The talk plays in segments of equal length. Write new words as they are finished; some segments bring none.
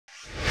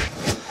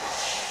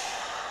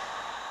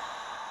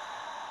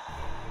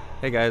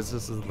Hey guys,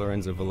 this is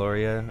Lorenzo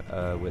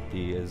Valoria with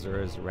the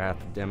Asura's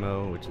Wrath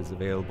demo, which is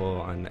available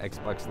on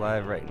Xbox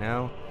Live right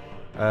now.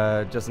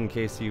 Just in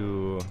case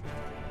you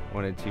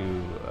wanted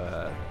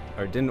to,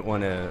 or didn't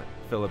want to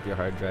fill up your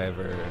hard drive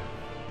or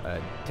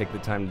take the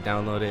time to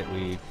download it,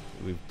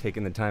 we've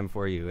taken the time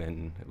for you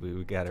and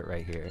we got it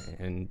right here.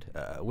 And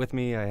with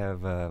me I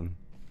have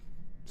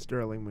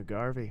Sterling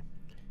McGarvey.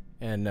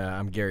 And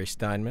I'm Gary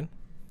Steinman.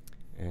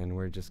 And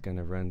we're just going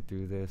to run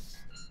through this.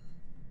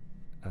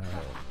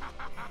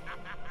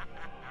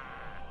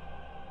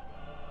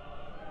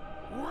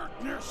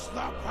 Witness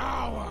the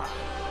power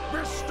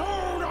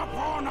bestowed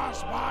upon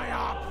us by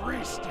our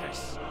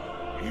priestess,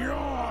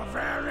 your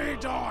very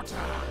daughter,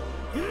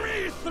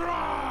 Mithra!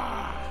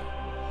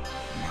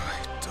 My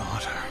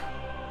daughter.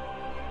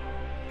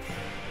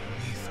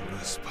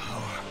 Mithra's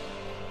power.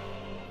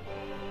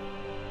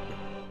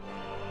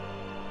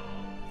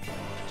 What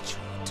did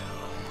you do?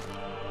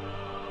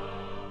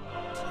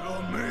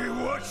 Tell me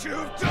what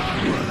you've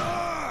done with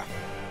her!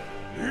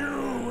 You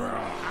will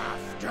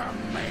have to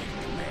make me.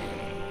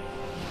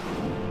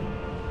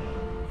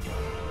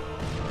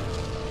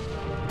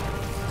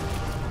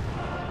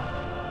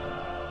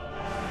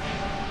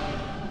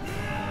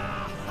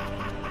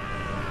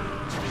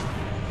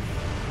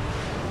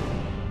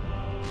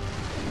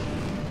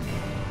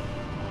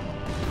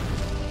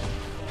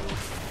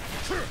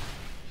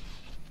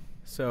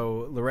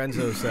 So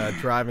Lorenzo's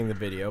driving the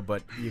video,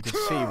 but you can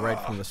see right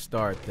from the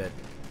start that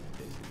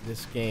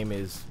this game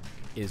is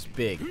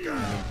big. I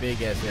mean,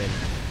 big as in,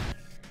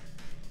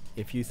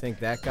 if you think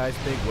that guy's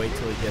big, wait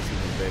till he gets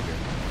even bigger.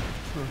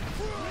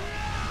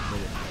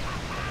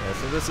 Yeah,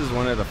 so this is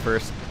one of the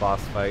first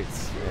boss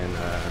fights, and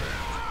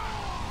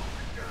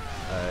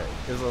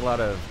there's a lot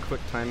of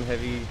quick time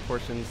heavy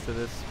portions to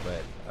this,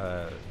 but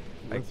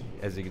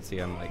as you can see,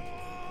 I'm like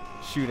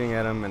shooting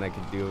at him, and I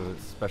can do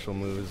special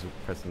moves with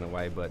pressing the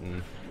Y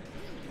button.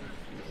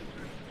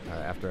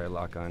 After I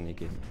lock on, you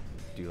can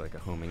do like a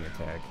homing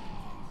attack.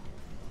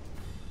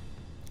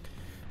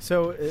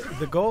 So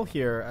the goal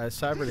here,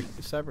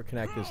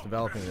 CyberConnect is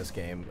developing this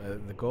game.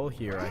 The goal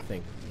here, I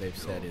think they've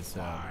said, is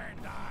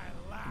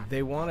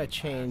they want to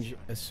change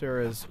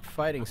Asura's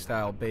fighting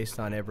style based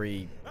on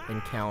every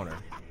encounter.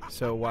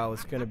 So while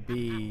it's going to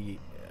be,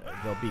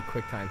 there'll be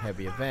quick time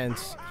heavy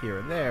events here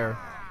and there.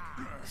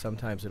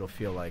 Sometimes it'll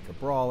feel like a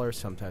brawler.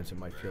 Sometimes it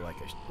might feel like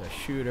a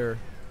shooter.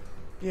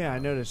 Yeah, I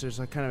noticed there's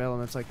like kind of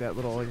elements like that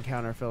little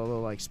encounter felt a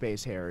little like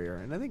Space Harrier,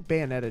 and I think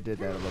Bayonetta did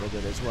that a little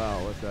bit as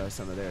well with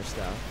some of their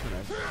stuff, kind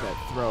of that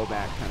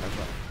throwback kind of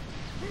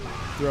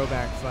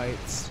throwback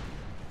fights.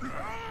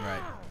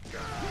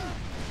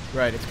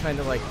 Right. It's kind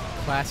of like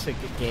classic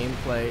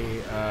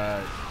gameplay,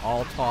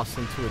 all tossed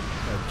into a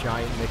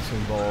giant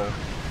mixing bowl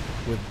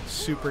with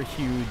super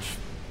huge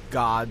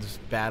gods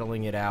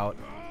battling it out.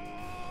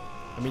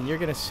 I mean, you're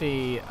gonna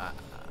see.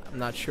 I'm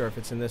not sure if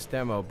it's in this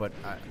demo, but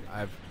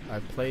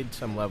I've played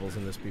some levels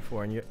in this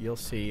before, and you'll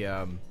see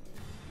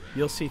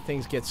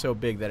things get so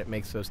big that it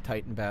makes those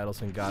Titan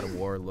battles in God of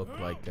War look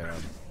like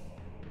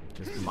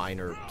just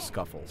minor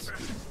scuffles.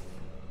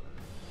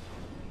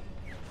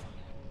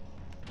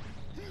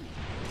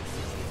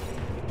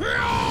 Yeah,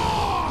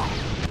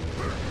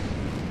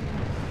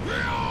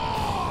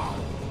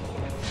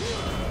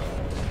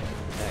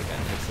 I got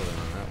excellent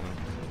on that one.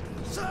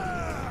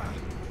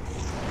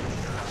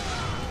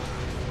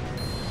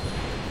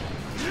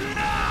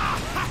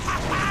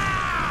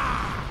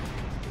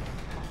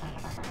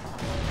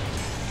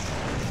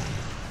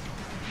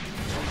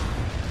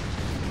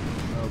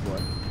 Oh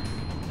boy.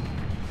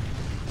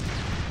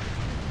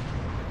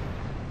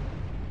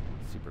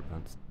 Super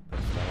punched up.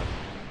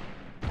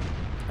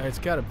 It's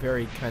got a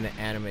very kind of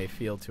anime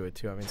feel to it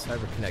too. I mean,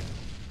 CyberConnect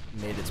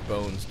made its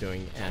bones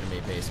doing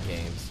anime-based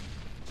games.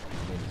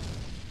 I mean,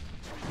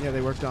 Yeah,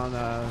 they worked on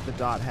the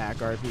dot hack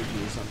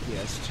RPGs on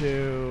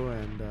PS2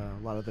 and a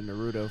lot of the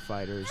Naruto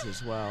fighters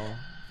as well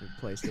for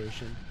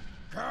PlayStation.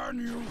 Can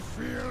you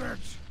feel it?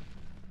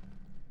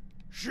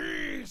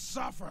 She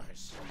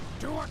suffers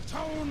to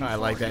atone I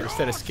like for that.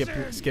 Instead of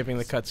your skipping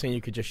the sins cutscene, you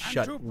could just and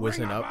shut to Wizen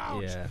bring up.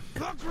 about Yeah.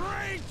 The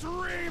great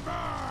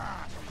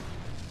rebirth.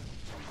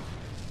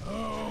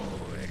 Oh,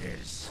 it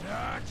is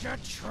such a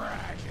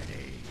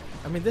tragedy.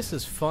 I mean, this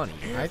is funny.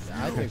 I If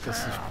think you this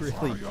is care really.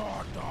 for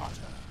your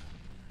daughter,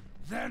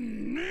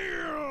 then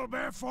kneel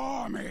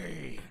before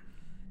me.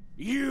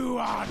 You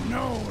are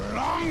no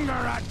longer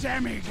a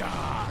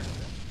demigod.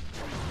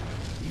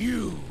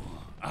 You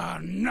are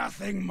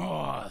nothing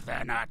more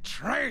than a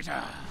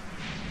traitor.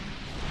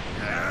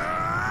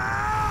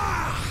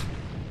 Ah!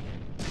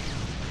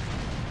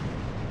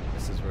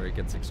 This is where it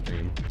gets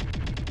extreme.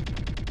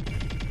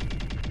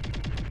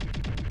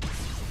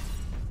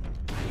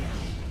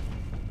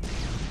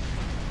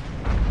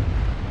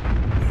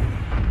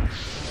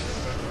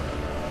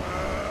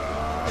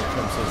 Here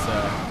comes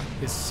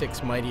his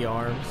 6 mighty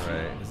arms.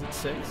 Right. Is it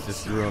 6?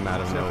 Just threw him out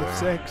of Except nowhere. for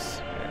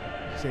 6.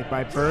 Say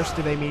by burst,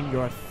 do they mean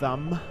your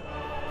thumb?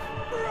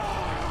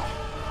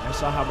 I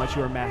saw how much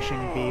you were mashing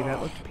B.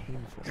 That looked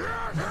painful.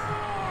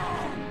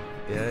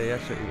 Yeah, you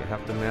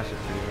have to mash it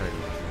pretty hard.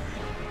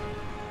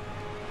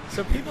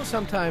 So people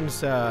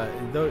sometimes,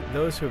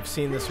 those who have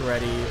seen this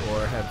already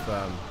or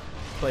have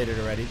played it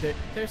already,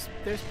 there's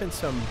been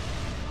some,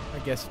 I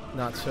guess,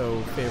 not so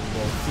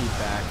favorable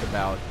feedback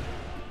about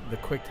the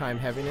QuickTime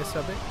heaviness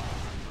of it.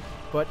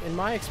 But in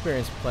my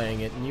experience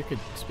playing it, and you could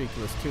speak to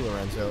this too,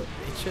 Lorenzo,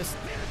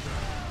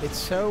 it's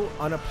so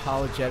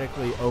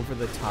unapologetically over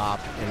the top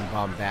and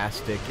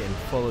bombastic and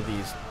full of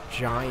these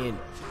giant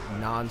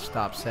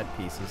non-stop set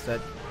pieces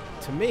that,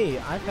 to me,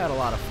 I've had a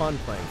lot of fun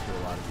playing through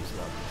a lot of these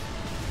levels.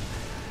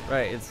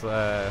 Right, it's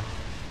the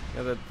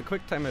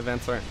QuickTime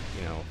events aren't,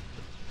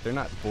 they're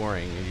not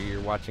boring.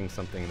 You're watching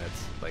something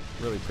that's like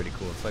really pretty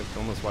cool. It's like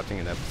almost watching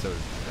an episode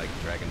of like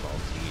Dragon Ball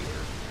Z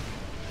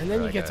and then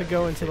or you like get to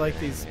go into like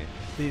anime.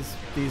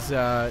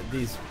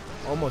 these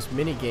almost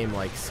mini game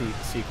like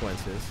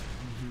sequences.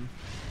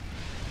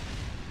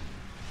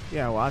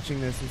 Yeah, watching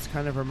this, it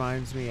kind of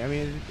reminds me. I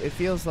mean, it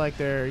feels like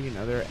there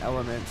are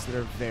elements that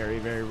are very,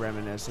 very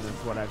reminiscent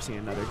of what I've seen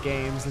in other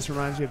games. This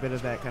reminds me a bit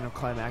of that kind of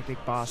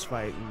climactic boss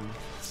fight in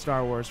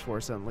Star Wars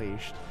Force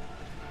Unleashed,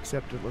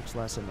 except it looks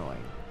less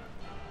annoying.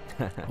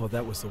 Oh,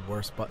 that was the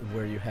worst button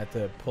where you had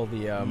to pull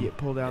the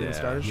pull down the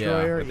Star Yeah,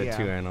 Destroyer. with the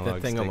two analog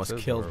that thing sticks. almost It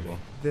was killed horrible. me.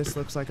 This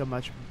looks like a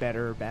much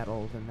better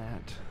battle than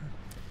that.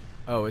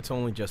 Oh, it's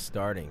only just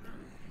starting.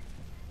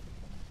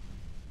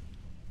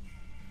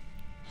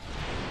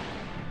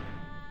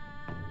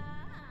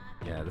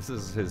 Yeah, this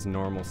is his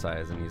normal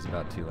size, and he's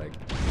about to like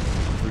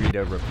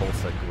Frida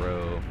Repulsa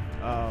grow.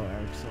 Oh,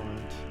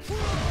 excellent.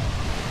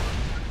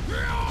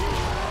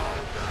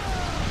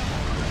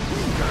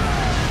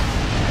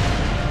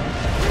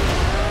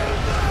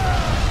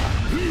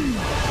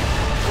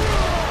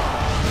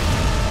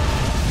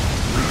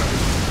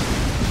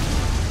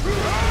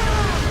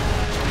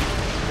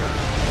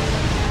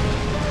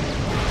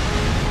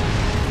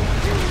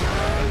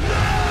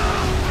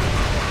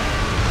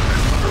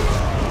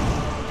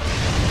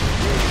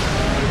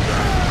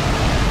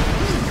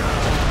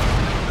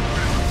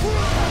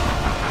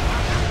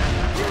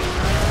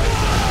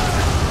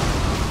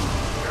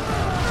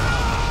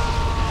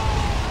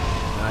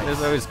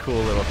 There's always cool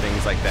little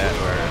things like that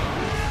where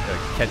you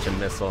catch a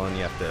missile and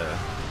you have to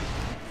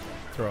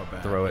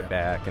Throw it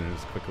back, and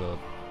it's a quick little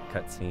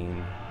cutscene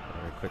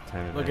or a quick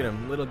time event. Look at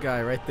him, little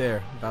guy right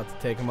there, about to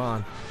take him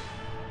on.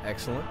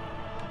 Excellent.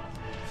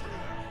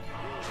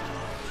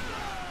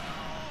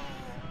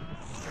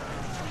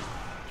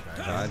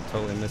 I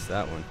totally missed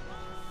that one.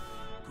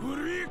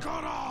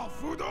 Kurikara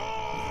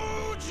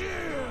Fudoji!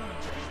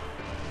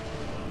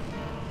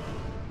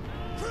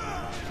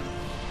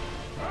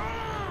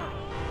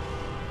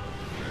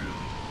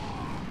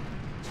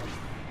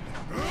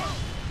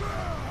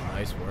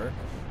 Nice work.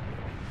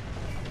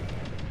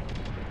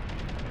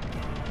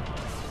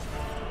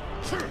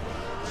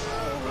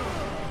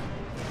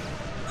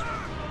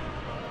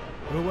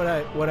 Well,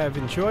 what I've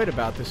enjoyed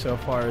about this so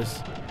far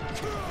is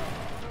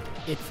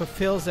it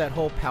fulfills that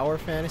whole power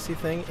fantasy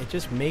thing. It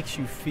just makes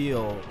you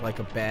feel like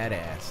a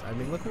badass. I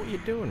mean, look what you're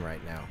doing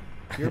right now.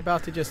 You're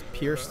about to just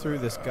pierce through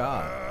this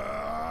god.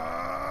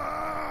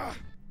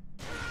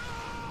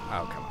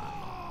 Oh, come on.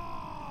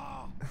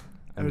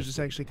 I was just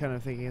actually kind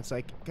of thinking it's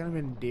like kind of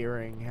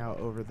endearing how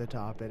over the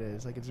top it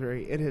is. Like it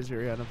is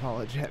very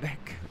unapologetic.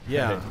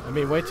 Yeah, I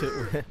mean, wait till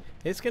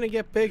it's gonna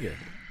get bigger.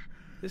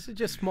 This is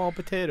just small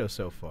potatoes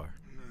so far.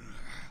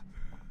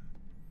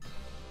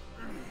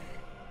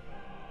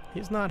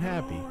 He's not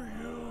happy.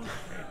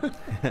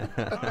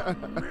 A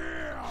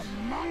mere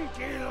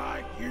monkey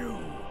like you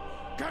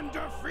can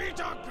defeat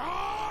a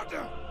god?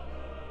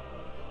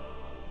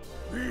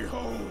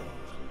 Behold,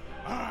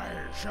 I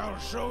shall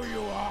show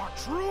you our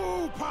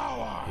true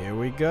power. Here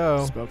we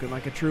go. Spoken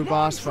like a true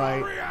boss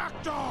fight.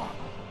 Reactor,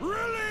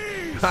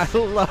 release!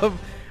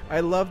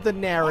 I love the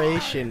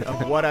narration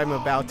of what I'm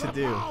about to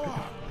do.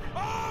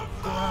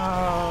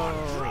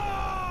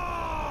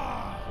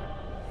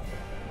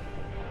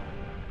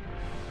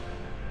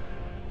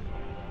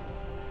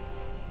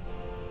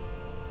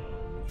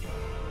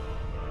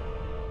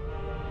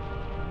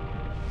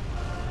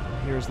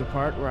 Here's the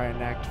part where I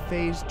enact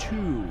Phase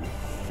 2,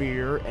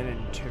 Fear and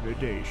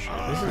Intimidation.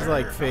 This is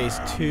like phase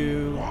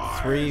 2,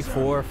 3,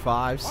 4,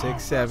 5,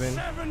 6, 7.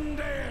 7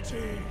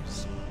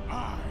 deities.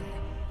 I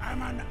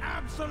am an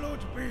absolute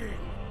being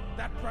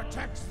that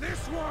protects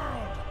this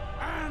world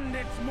and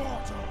its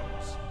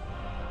mortals.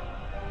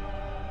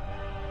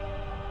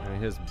 I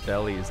mean, his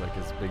belly is like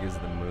as big as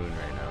the moon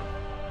right now.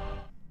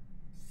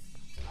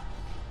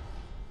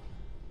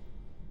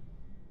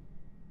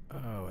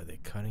 Oh, are they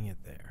cutting it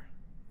there?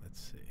 Let's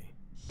see.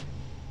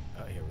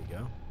 Oh, here we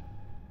go.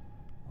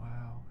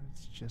 Wow,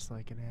 it's just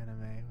like an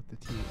anime with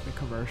the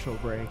commercial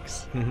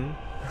breaks. Mm-hmm.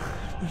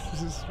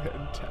 This is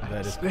fantastic.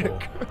 That is cool.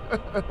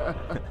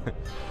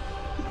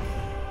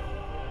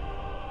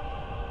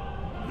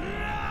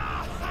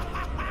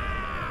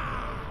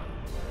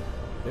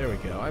 There we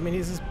go. I mean,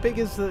 he's as big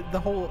as the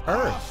whole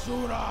Earth.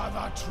 Asura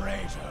the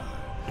traitor.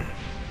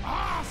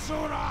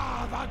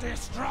 Asura the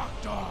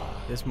destructor.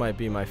 This might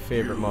be my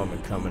favorite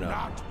moment coming You do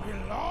up. not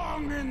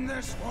belong in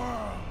this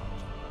world.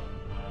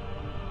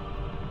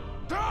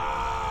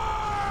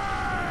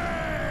 Die!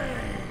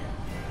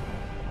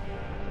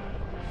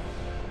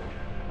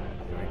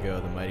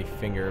 mighty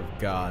finger of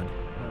God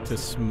to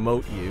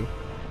smote you.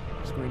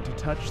 Just going to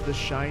touch the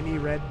shiny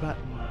red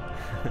button.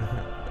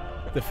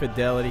 The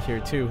fidelity here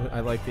too.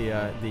 I like the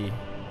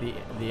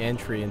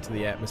entry into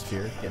the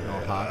atmosphere, getting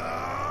all hot.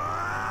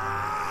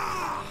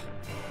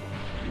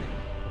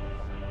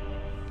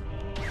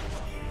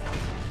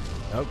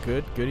 Oh,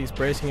 good. He's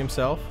bracing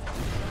himself.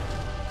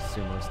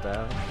 Sumo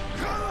style.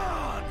 Come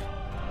on!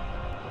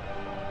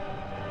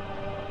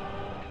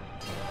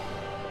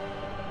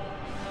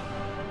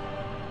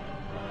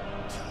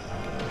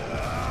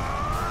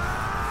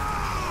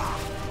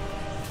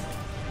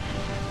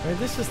 I mean,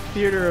 this is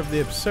theater of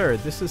the absurd.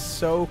 This is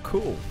so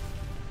cool.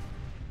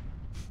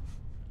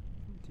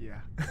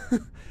 Yeah.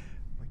 Like,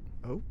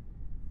 oh.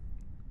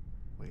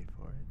 Wait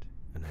for it.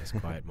 A nice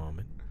quiet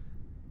moment.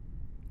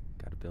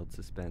 Gotta build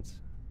suspense.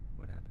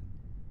 What happened?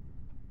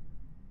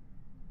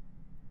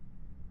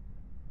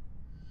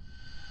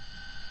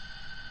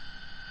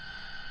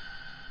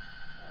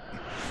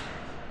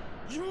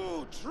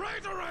 You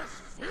traitorous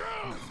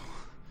filth!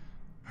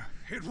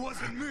 It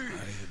wasn't me. I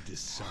have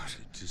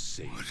decided to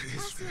save What you.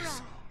 is this?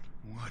 Asura.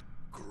 What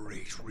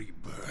great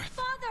rebirth.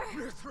 Father!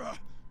 Mithra!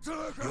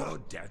 Durga! Your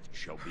death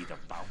shall be the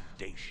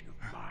foundation of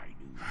my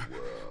new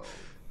world.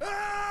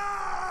 Ah!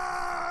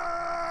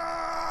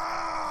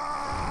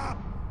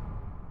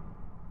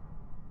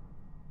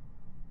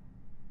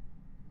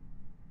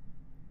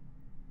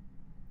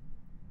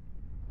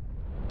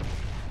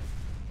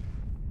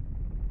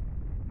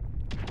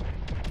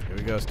 Here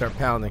we go. Start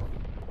pounding.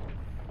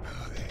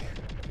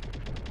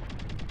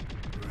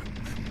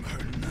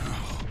 Remember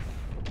now.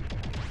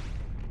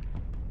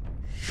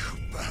 You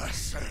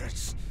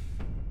bastards.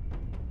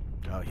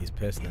 Oh, he's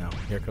pissed now.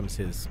 Here comes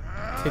his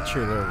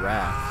titular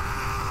wrath.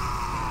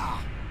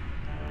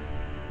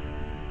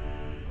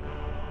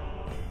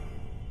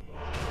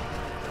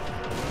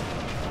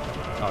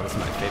 Oh, this is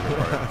my favorite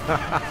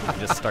part.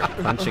 You just start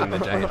punching the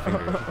giant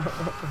finger.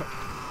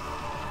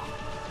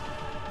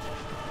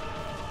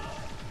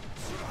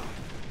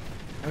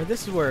 I mean,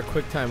 this is where a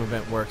quick time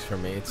event works for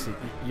me. It's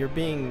you're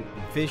being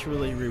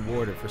visually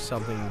rewarded for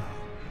something.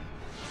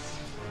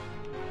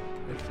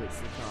 It fits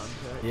the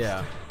context.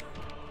 Yeah.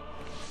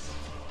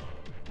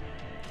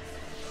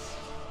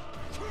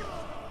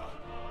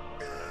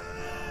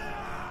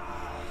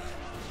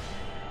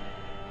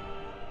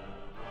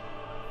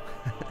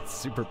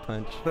 Super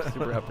punch,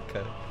 super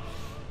uppercut.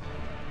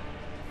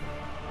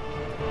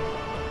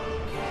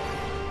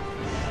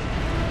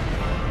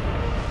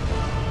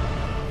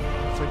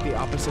 It's like the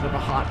opposite of a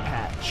hot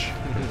patch.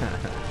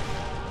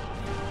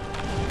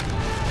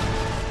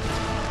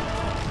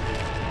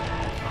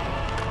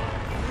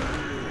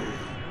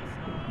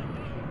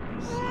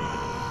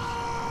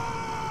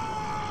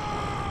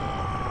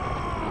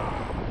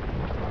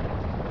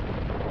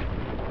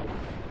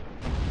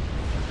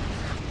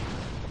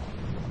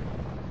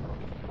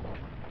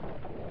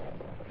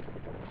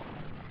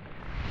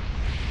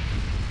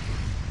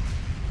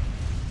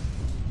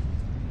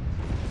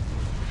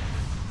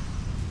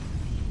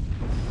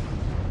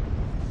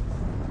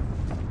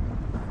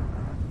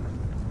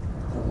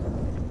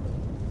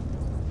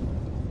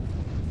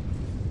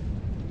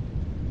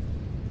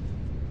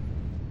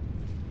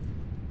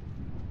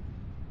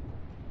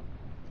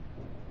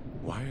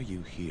 Why are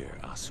you here,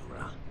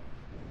 Asura?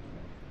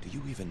 Do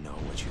you even know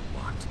what you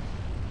want?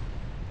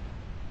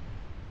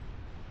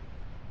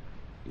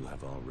 You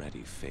have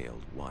already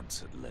failed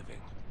once at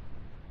living.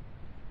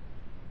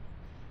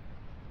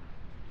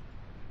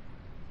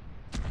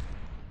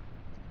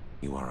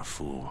 You are a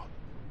fool.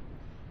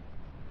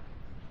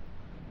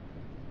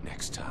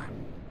 Next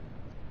time,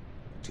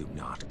 do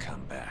not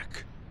come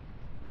back.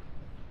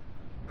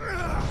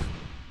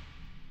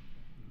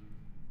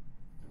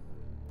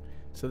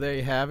 So there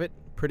you have it.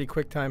 Pretty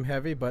quick time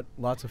heavy, but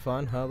lots of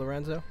fun, huh,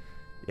 Lorenzo?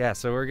 Yeah,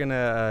 so we're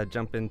gonna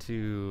jump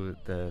into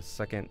the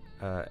second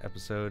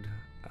episode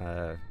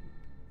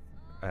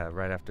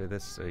right after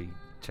this. So you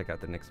check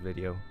out the next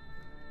video.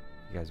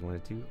 If you guys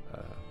wanted to.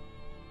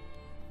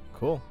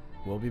 Cool.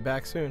 We'll be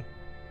back soon.